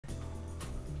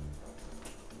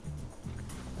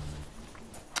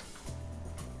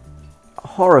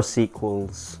horror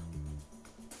sequels.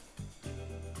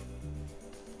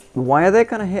 Why are they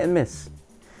kind of hit and miss?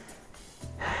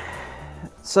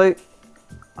 So,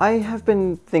 I have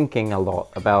been thinking a lot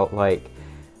about, like,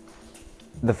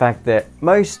 the fact that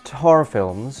most horror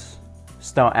films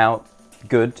start out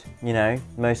good, you know,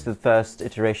 most of the first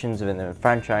iterations of the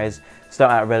franchise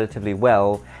start out relatively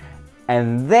well,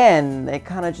 and then they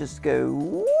kind of just go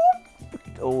whoop,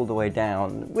 all the way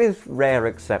down, with rare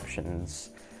exceptions.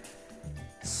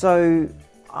 So,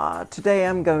 today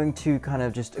I'm going to kind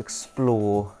of just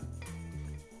explore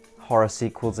horror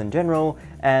sequels in general,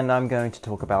 and I'm going to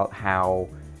talk about how,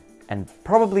 and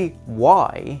probably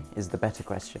why is the better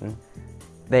question,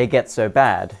 they get so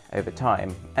bad over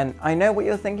time. And I know what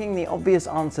you're thinking, the obvious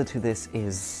answer to this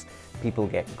is people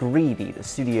get greedy, the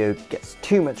studio gets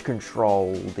too much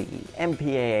control, the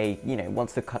MPAA, you know,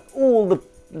 wants to cut all the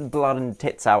blood and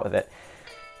tits out of it.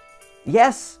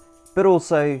 Yes, but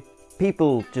also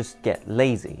people just get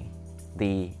lazy.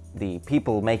 The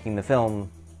people making the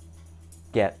film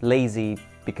get lazy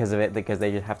because of it, because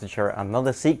they just have to show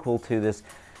another sequel to this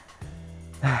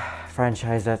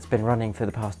franchise that's been running for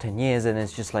the past 10 years, and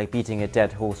it's just like beating a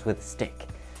dead horse with a stick.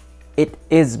 It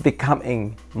is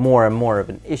becoming more and more of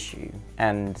an issue,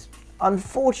 and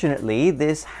unfortunately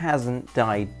this hasn't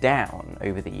died down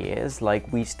over the years.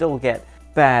 Like, we still get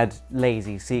bad,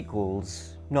 lazy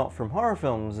sequels, not from horror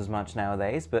films as much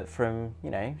nowadays, but from, you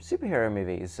know, superhero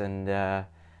movies and,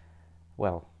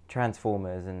 well,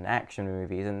 Transformers and action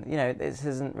movies, and, you know, this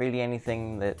isn't really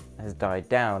anything that has died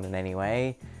down in any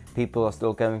way. People are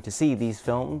still going to see these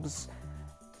films,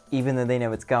 even though they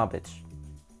know it's garbage.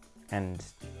 And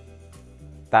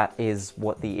that is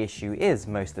what the issue is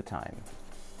most of the time.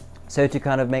 So to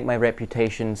kind of make my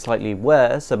reputation slightly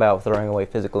worse about throwing away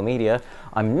physical media,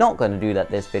 I'm not going to do that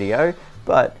this video,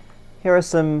 but here are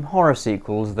some horror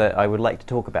sequels that I would like to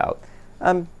talk about.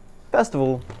 First of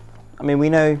all, I mean, we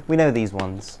know these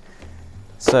ones.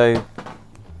 So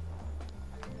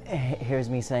here's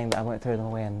me saying that I won't throw them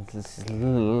away, and this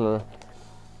is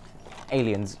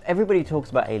Aliens. Everybody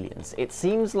talks about Aliens. It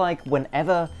seems like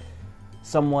whenever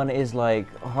someone is like,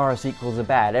 horror sequels are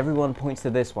bad, everyone points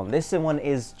to this one. This one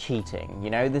is cheating,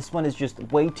 you know? This one is just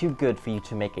way too good for you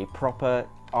to make a proper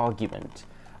argument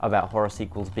about horror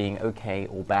sequels being okay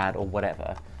or bad or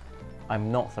whatever.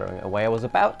 I'm not throwing it away. I was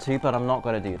about to, but I'm not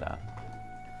going to do that.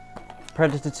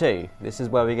 Predator 2. This is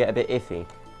where we get a bit iffy.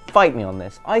 Fight me on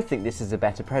this. I think this is a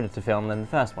better Predator film than the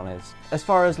first one is. As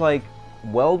far as, like,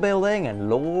 world building and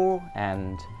lore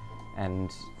and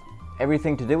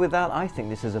everything to do with that, I think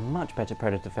this is a much better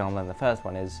Predator film than the first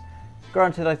one is.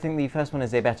 Granted, I think the first one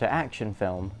is a better action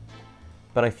film,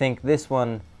 but I think this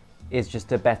one is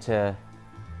just a better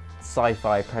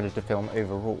sci-fi Predator film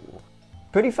overall.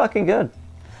 Pretty fucking good.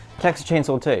 Texas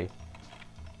Chainsaw 2.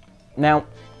 Now,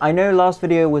 I know last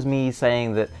video was me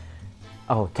saying that,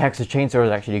 oh, Texas Chainsaw is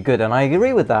actually good, and I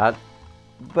agree with that,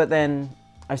 but then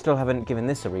I still haven't given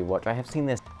this a rewatch. I have seen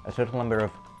this a total number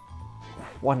of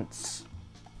once.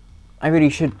 I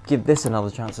really should give this another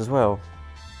chance as well.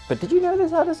 But did you know this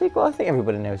had a sequel? I think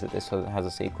everybody knows that this has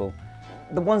a sequel.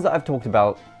 The ones that I've talked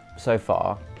about so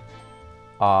far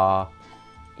are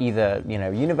either, you know,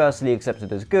 universally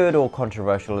accepted as good or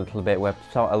controversial a little bit, where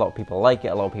a lot of people like it,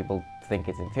 a lot of people think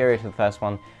it's inferior to the first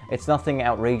one. It's nothing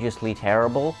outrageously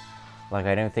terrible. Like,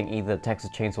 I don't think either Texas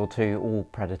Chainsaw 2 or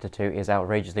Predator 2 is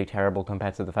outrageously terrible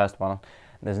compared to the first one.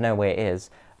 There's no way it is.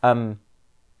 And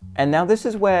now this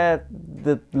is where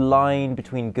the line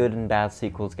between good and bad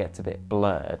sequels gets a bit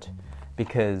blurred,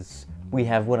 because we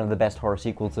have one of the best horror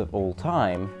sequels of all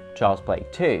time, Child's Play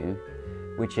 2,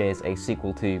 which is a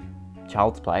sequel to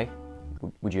Child's Play,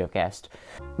 would you have guessed,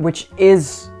 which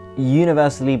is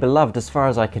universally beloved as far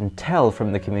as I can tell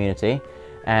from the community,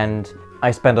 and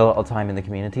I spend a lot of time in the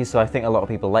community, so I think a lot of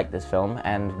people like this film,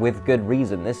 and with good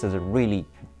reason. This is a really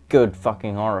good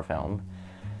fucking horror film.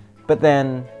 But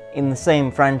then, in the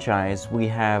same franchise, we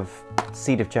have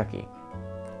Seed of Chucky,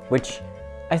 which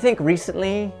I think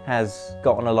recently has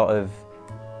gotten a lot of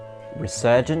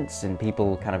resurgence and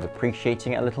people kind of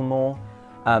appreciating it a little more.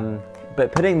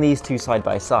 But putting these two side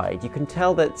by side, you can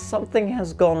tell that something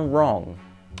has gone wrong.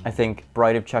 I think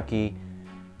Bride of Chucky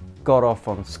got off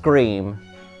on Scream,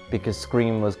 because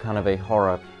Scream was kind of a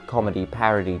horror comedy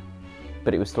parody,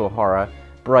 but it was still horror.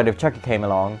 Bride of Chucky came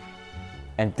along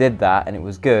and did that, and it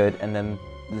was good, and then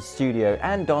the studio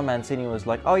and Don Mancini was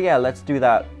like, oh yeah, let's do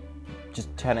that,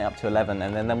 just turn it up to 11,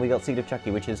 and then we got Seed of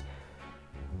Chucky, which is,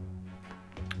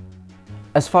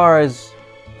 as far as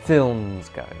films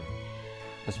go,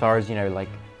 as far as, you know, like,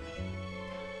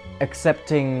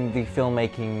 accepting the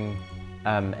filmmaking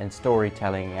and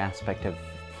storytelling aspect of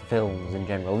films in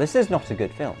general. This is not a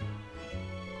good film,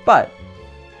 but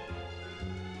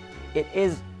it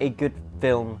is a good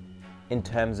film in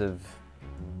terms of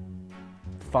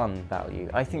fun value.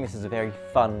 I think this is a very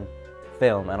fun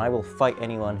film, and I will fight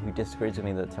anyone who disagrees with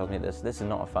me that tells me this is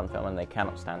not a fun film and they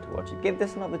cannot stand to watch it. Give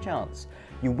this another chance.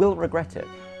 You will regret it.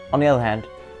 On the other hand,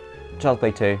 Child's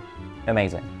Play 2,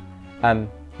 amazing.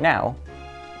 Now,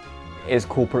 is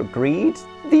corporate greed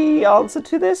the answer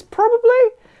to this?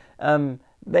 Probably.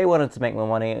 They wanted to make more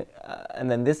money, and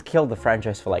then this killed the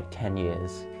franchise for like 10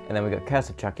 years. And then we got Curse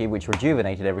of Chucky, which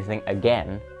rejuvenated everything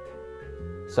again.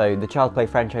 So the Child's Play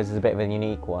franchise is a bit of a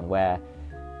unique one, where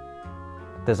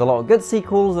there's a lot of good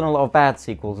sequels and a lot of bad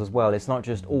sequels as well. It's not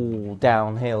just all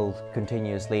downhill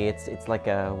continuously. It's like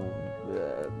a,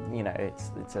 you know,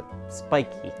 it's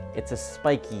a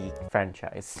spiky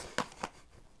franchise.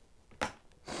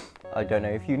 I don't know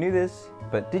if you knew this,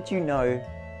 but did you know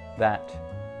that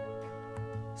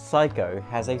Psycho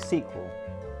has a sequel?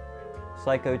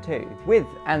 Psycho 2, with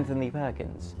Anthony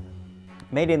Perkins,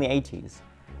 made in the 80s,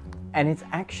 and it's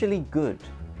actually good.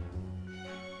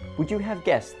 Would you have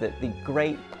guessed that the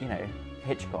great, you know,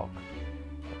 Hitchcock,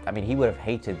 I mean, he would have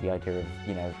hated the idea of,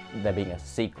 you know, there being a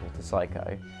sequel to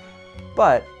Psycho,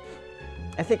 but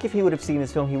I think if he would have seen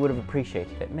this film, he would have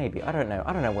appreciated it. Maybe, I don't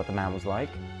know what the man was like.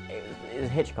 It was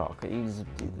Hitchcock. He's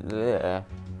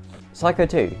Psycho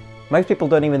 2. Most people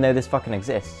don't even know this fucking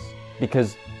exists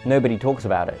because nobody talks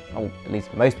about it. Or at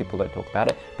least most people don't talk about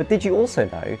it. But did you also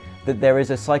know that there is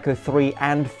a Psycho 3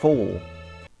 and 4?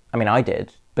 I mean, I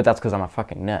did, but that's because I'm a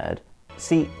fucking nerd.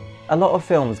 See, a lot of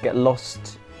films get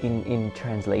lost in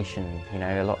translation, you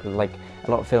know, a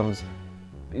lot of films,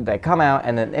 they come out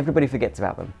and then everybody forgets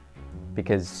about them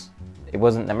because it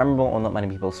wasn't memorable or not many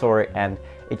people saw it and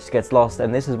it just gets lost.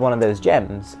 And this is one of those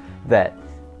gems that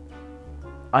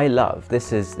I love.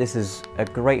 This is a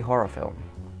great horror film.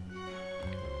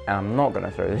 And I'm not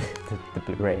gonna throw the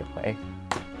Blu-ray away.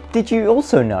 Did you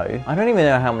also know, I don't even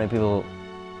know how many people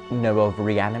know of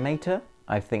Reanimator.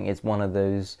 I think it's one of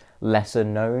those lesser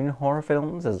known horror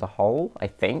films as a whole, I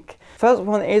think. First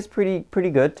one is pretty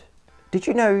good. Did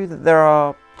you know that there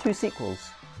are 2 sequels?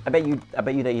 I bet you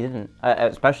that you didn't,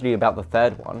 especially about the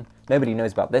third one. Nobody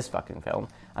knows about this fucking film.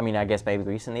 I mean, I guess maybe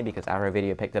recently because Arrow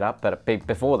Video picked it up, but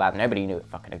before that, nobody knew it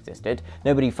fucking existed.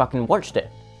 Nobody fucking watched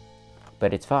it.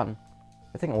 But it's fun.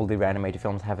 I think all the Reanimator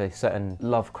films have a certain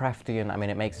Lovecraftian, I mean,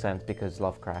 it makes sense because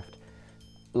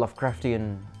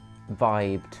Lovecraftian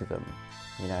vibe to them,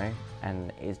 you know?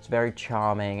 And it's very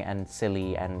charming and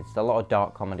silly, and it's a lot of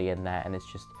dark comedy in there, and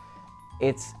it's just,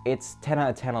 it's 10 out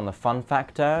of 10 on the fun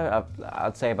factor.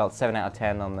 I'd say about 7 out of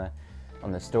 10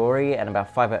 on the story, and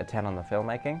about 5 out of 10 on the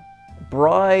filmmaking.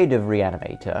 Bride of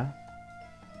Reanimator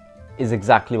is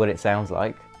exactly what it sounds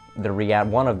like.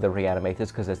 One of the Reanimators,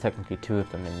 because there's technically 2 of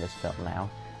them in this film now,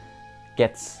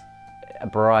 gets a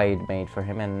bride made for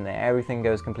him, and everything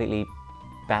goes completely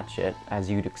batshit, as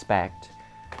you'd expect.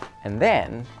 And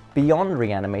then, Beyond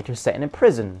Reanimator set in a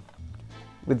prison,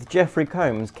 with Jeffrey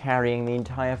Combs carrying the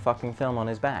entire fucking film on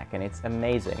his back, and it's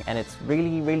amazing. And it's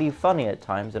really, really funny at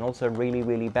times, and also really,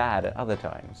 really bad at other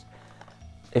times.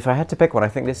 If I had to pick one, I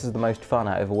think this is the most fun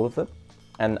out of all of them.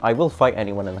 And I will fight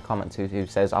anyone in the comments who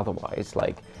says otherwise.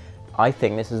 Like, I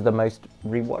think this is the most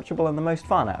rewatchable and the most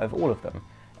fun out of all of them.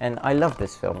 And I love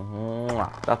this film.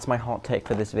 Mwah. That's my hot take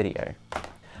for this video.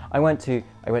 I went to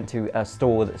a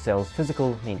store that sells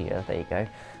physical media. There you go.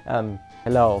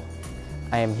 Hello,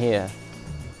 I am here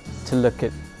to look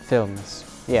at films.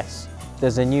 Yes,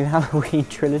 there's a new Halloween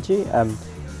trilogy.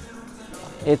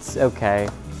 It's okay.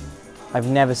 I've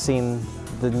never seen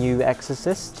the new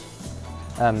Exorcist.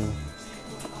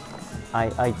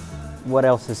 What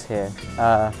else is here?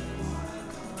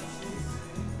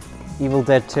 Evil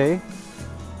Dead 2.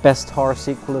 Best horror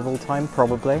sequel of all time,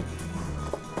 probably.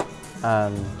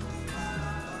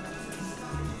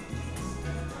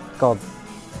 God.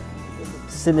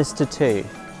 Sinister 2.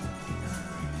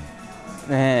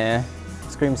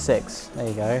 Scream 6. There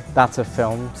you go. That's a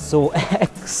film. Saw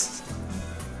X.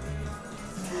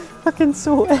 Fucking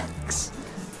Saw X.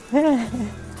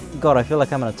 God, I feel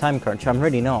like I'm on a time crunch. I'm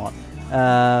really not.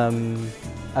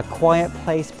 A Quiet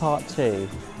Place Part 2.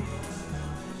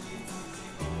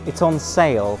 It's on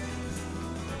sale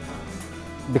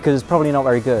because it's probably not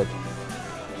very good.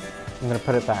 I'm gonna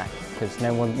put it back because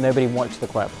nobody watched The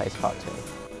Quiet Place Part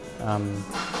 2.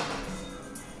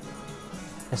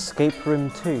 Escape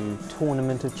Room 2,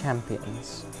 Tournament of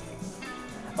Champions.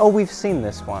 Oh, we've seen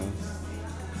this one.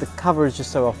 The cover is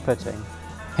just so off-putting.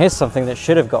 Here's something that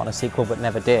should have gotten a sequel but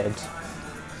never did.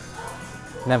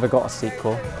 Never got a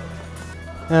sequel.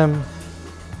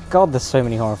 God, there's so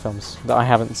many horror films that I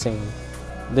haven't seen.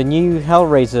 the new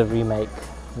Hellraiser remake,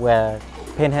 where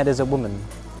Pinhead is a woman.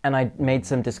 And I made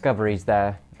some discoveries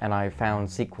there, and I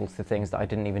found sequels to things that I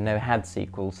didn't even know had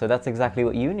sequels, so that's exactly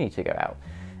what you need to go out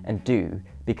and do,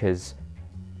 because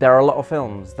there are a lot of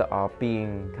films that are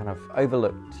being kind of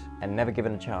overlooked and never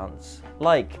given a chance,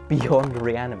 like Beyond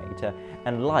Reanimator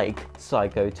and like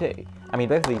Psycho 2. I mean,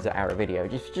 both of these are Arrow Video.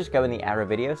 If you just go in the Arrow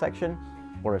Video section,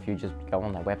 or if you just go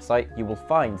on their website, you will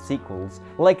find sequels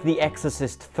like The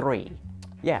Exorcist 3.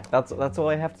 Yeah, that's all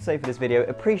I have to say for this video.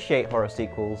 Appreciate horror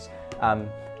sequels.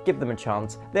 Give them a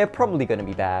chance. They're probably going to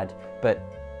be bad, but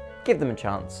give them a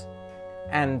chance.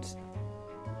 And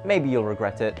maybe you'll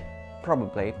regret it,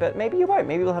 probably, but maybe you won't.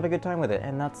 Maybe you'll have a good time with it.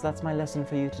 And that's my lesson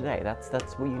for you today. That's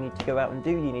what you need to go out and do.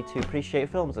 You need to appreciate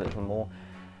films a little more.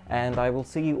 And I will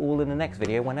see you all in the next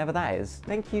video, whenever that is.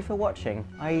 Thank you for watching.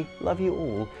 I love you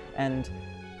all. And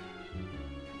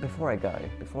before I go,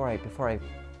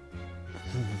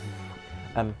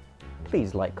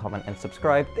 please like, comment, and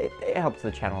subscribe. It helps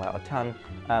the channel out a ton.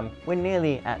 We're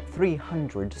nearly at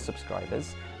 300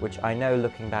 subscribers, which I know,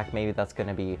 looking back, maybe that's going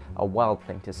to be a wild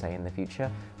thing to say in the future,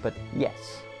 but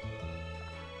yes.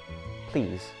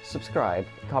 Please subscribe,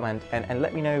 comment, and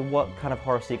let me know what kind of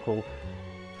horror sequel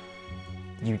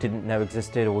you didn't know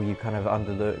existed, or you kind of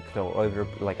underlooked, or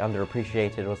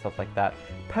underappreciated, or stuff like that.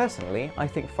 Personally, I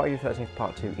think Friday the 13th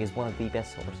Part 2 is one of the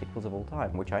best horror sequels of all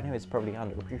time, which I know is probably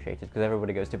underappreciated because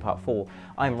everybody goes to Part 4.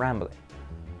 I'm rambling.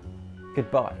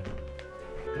 Goodbye.